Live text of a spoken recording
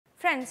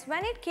Friends,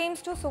 when it comes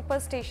to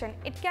superstition,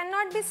 it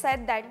cannot be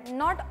said that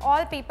not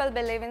all people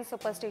believe in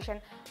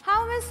superstition.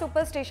 However,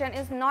 superstition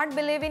is not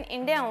believed in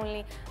India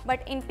only,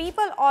 but in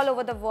people all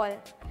over the world.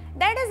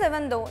 That is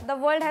even though the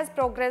world has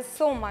progressed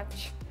so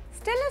much.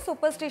 Still, a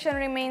superstition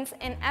remains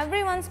in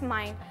everyone's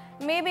mind.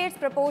 Maybe its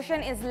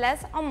proportion is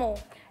less or more.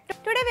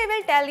 Today we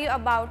will tell you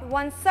about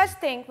one such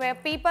thing where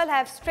people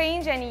have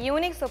strange and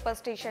unique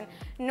superstition.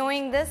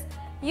 Knowing this,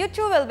 you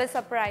too will be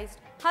surprised.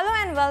 Hello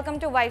and welcome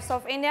to Wives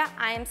of India.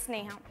 I am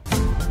Sneha.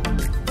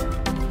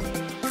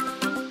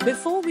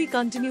 Before we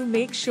continue,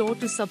 make sure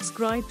to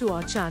subscribe to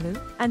our channel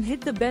and hit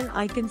the bell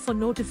icon for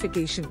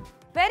notification.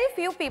 Very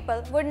few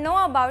people would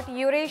know about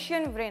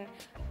Eurasian wren.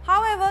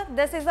 However,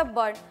 this is a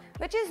bird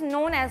which is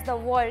known as the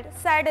world's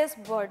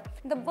saddest bird.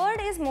 The bird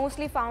is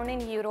mostly found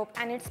in Europe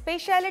and its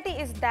speciality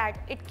is that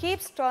it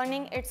keeps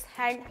turning its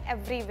head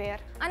everywhere.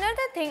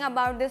 Another thing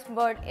about this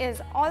bird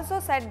is also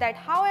said that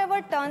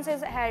however turns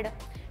its head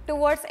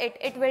towards it,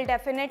 it will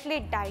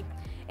definitely die.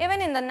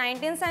 Even in the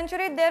 19th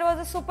century, there was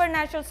a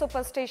supernatural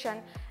superstition.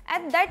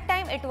 At that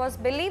time, it was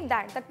believed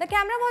that the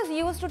camera was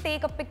used to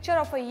take a picture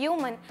of a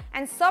human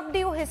and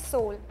subdue his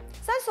soul.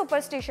 Such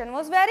superstition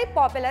was very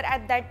popular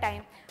at that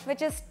time,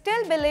 which is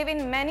still believed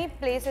in many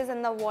places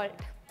in the world.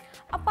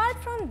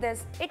 Apart from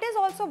this, it is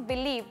also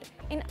believed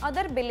in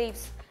other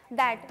beliefs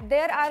that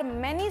there are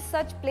many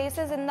such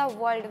places in the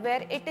world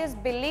where it is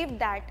believed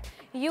that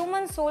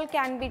human soul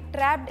can be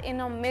trapped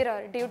in a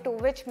mirror, due to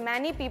which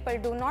many people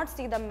do not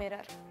see the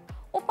mirror.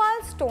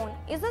 Opal stone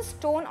is a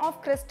stone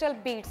of crystal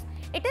beads.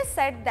 It is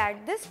said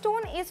that this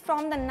stone is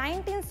from the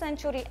 19th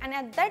century and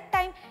at that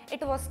time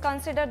it was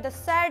considered the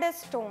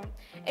saddest stone.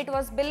 It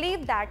was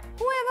believed that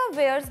whoever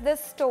wears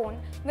this stone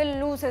will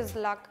lose his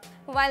luck,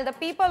 while the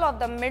people of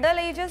the Middle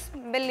Ages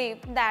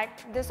believed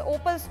that this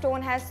opal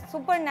stone has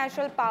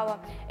supernatural power.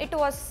 It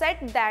was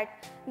said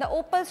that the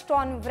opal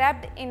stone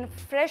wrapped in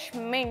fresh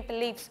mint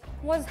leaves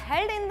was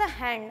held in the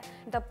hand.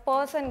 The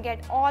person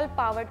get all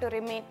power to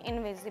remain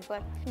invisible.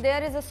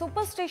 There is a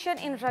superstition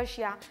in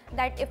Russia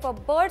that if a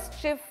bird's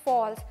chip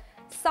falls,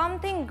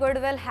 something good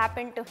will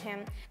happen to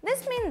him.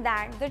 This means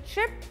that the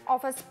chip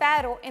of a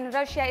sparrow in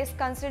Russia is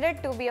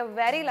considered to be a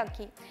very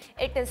lucky.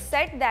 It is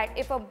said that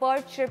if a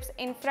bird chips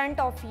in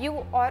front of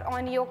you or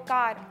on your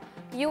car,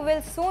 you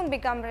will soon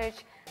become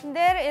rich.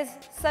 There is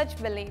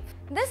such belief.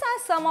 These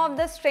are some of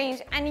the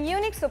strange and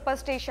unique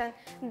superstitions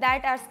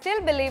that are still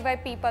believed by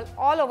people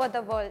all over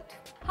the world.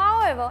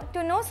 However,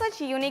 to know such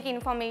unique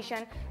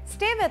information,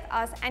 stay with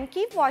us and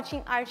keep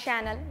watching our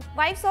channel,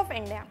 Wives of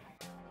India.